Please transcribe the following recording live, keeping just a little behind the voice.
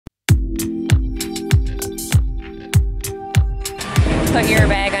Put your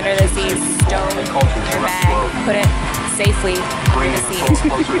bag under the seat. Stow your bag. Put it safely under the seat.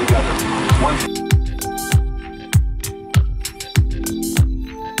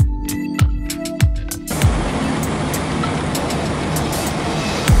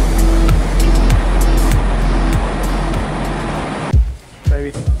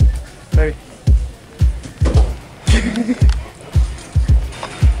 Baby. Baby.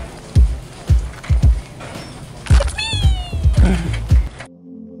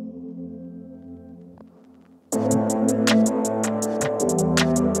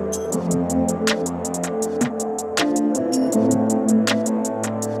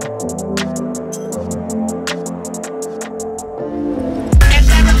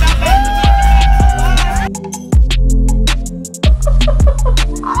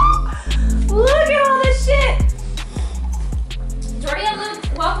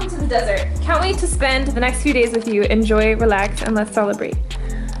 Desert. Can't wait to spend the next few days with you. Enjoy, relax, and let's celebrate.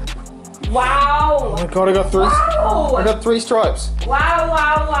 Wow! Oh my god, I got three. Wow. I got 3 stripes. Wow,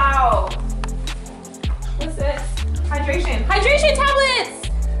 wow, wow. What's this? Hydration. Hydration tablets!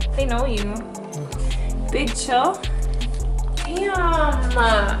 They know you. Big chill.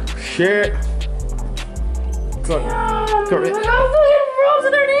 Damn. Shit. Damn. Look how many rolls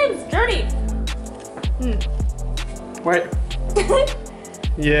in their names. Dirty. Wait.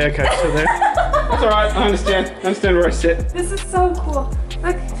 Yeah, okay, so there. That's alright, I understand. I understand where I sit. This is so cool.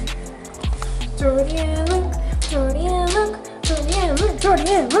 Look. Jordy and Luke, Jordy and Luke, Jordy and Luke, Jordy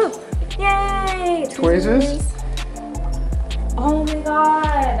and Luke. Yay! Tweezers? Oh my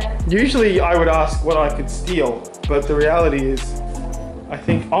god. Usually I would ask what I could steal, but the reality is, I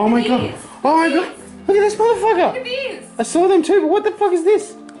think, oh my god. Oh my god. Look at this motherfucker. Look at these. I saw them too, but what the fuck is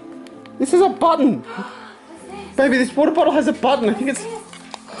this? This is a button. Baby, this water bottle has a button. I think it's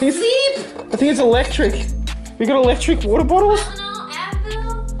electric. We got electric water bottles?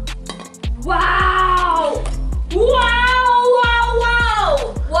 Wow! Wow! Wow!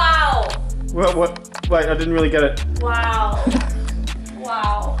 Wow! Wow! What? Wait, I didn't really get it. Wow.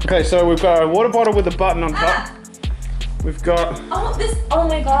 Wow. Okay, so we've got a water bottle with a button on top. We've got... Oh, this... Oh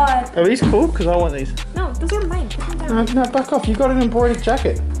my god. Are these cool? Because I want these. No, those are mine. Put them down. No, back off. You got an embroidered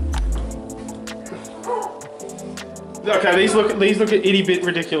jacket. Okay, these look a itty bit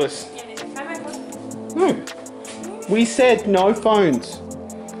ridiculous. No. We said no phones.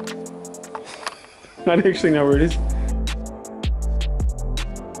 I don't actually know where it is.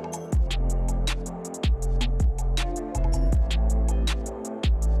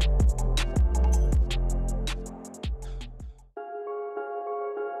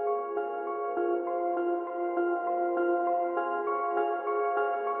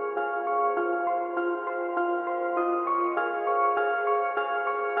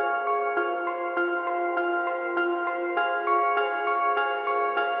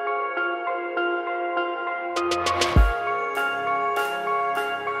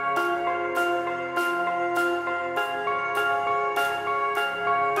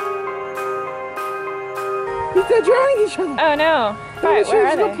 They're drowning each other. Oh no. Right, where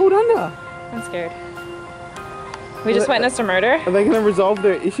are they? Got pulled under. I'm scared. We just witnessed a murder. Are they going to resolve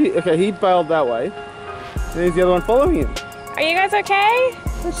their issue? Okay, he bailed that way. There's the other one following him. Are you guys okay?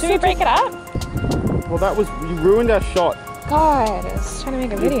 Should we break it up? Well, you ruined our shot. God, I was trying to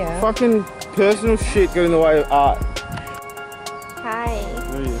make a video. Fucking personal shit got in the way of art. Hi.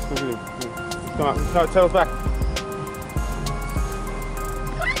 There he is. Look at him. Come on, tail us back.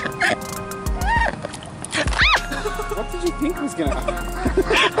 What did you think was gonna happen? I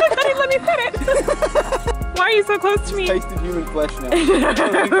thought he'd let me pet it. Why are you so close to me? It's tasted human flesh now.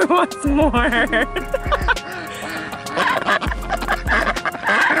 What's more?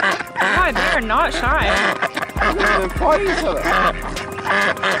 God, they are not shy. They're fighting each other.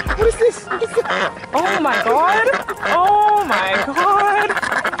 What is this? Oh my god. Oh my god.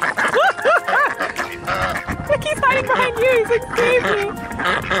 Look, he's hiding behind you. He's like, save me.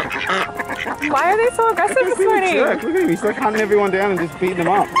 Why are they so aggressive this morning? Look at him, he's like hunting everyone down and just beating them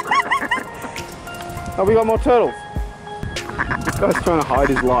up. Oh, we got more turtles. This guy's trying to hide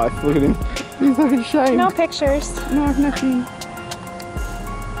his life. Look at him. He's like ashamed. No pictures. No, nothing.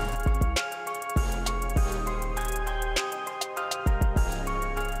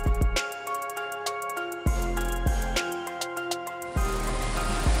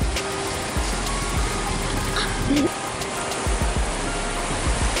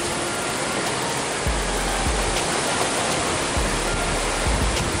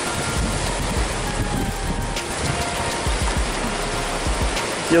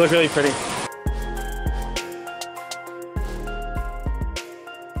 You look really pretty.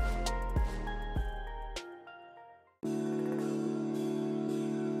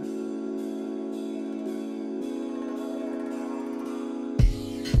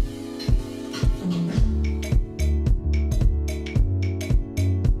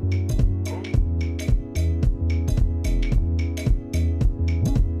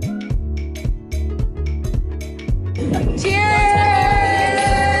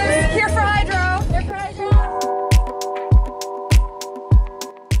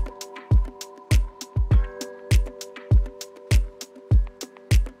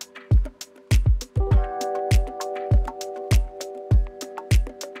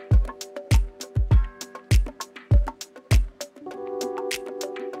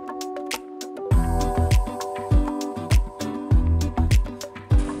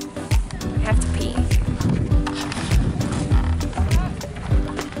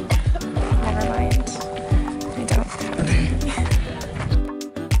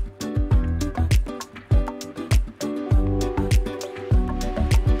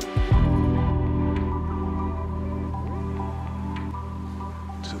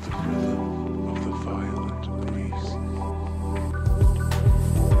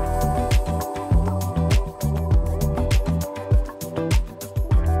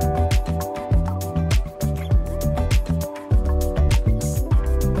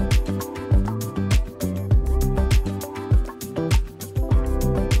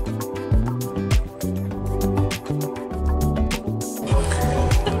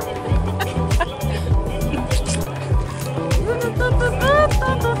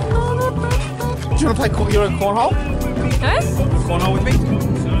 play you're a cornhole? Huh? Cornhole with me?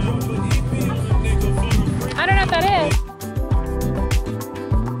 I don't know what that is.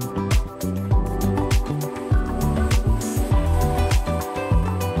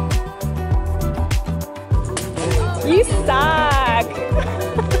 You suck.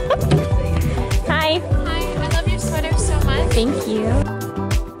 Hi. Hi, I love your sweater so much. Thank you.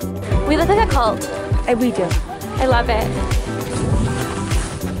 We look like a cult. We do. I love it.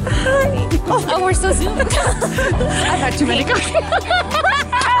 Hi. Oh, we're so zoomed. I've had too many coffee.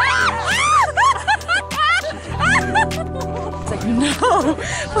 It's like, no.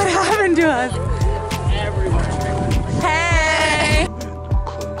 What happened to us? Hey.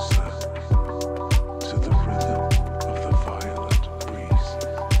 Closer to the rhythm of the violet breeze.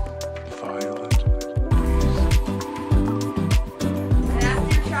 Violet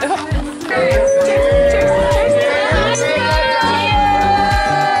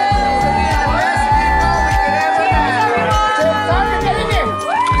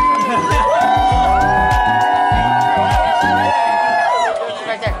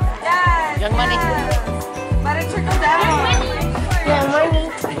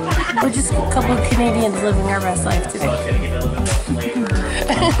We're just a couple of Canadians living our best life today.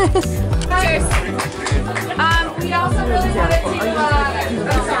 Cheers. We also really wanted to,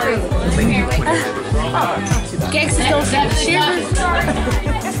 Gangsters don't say cheers.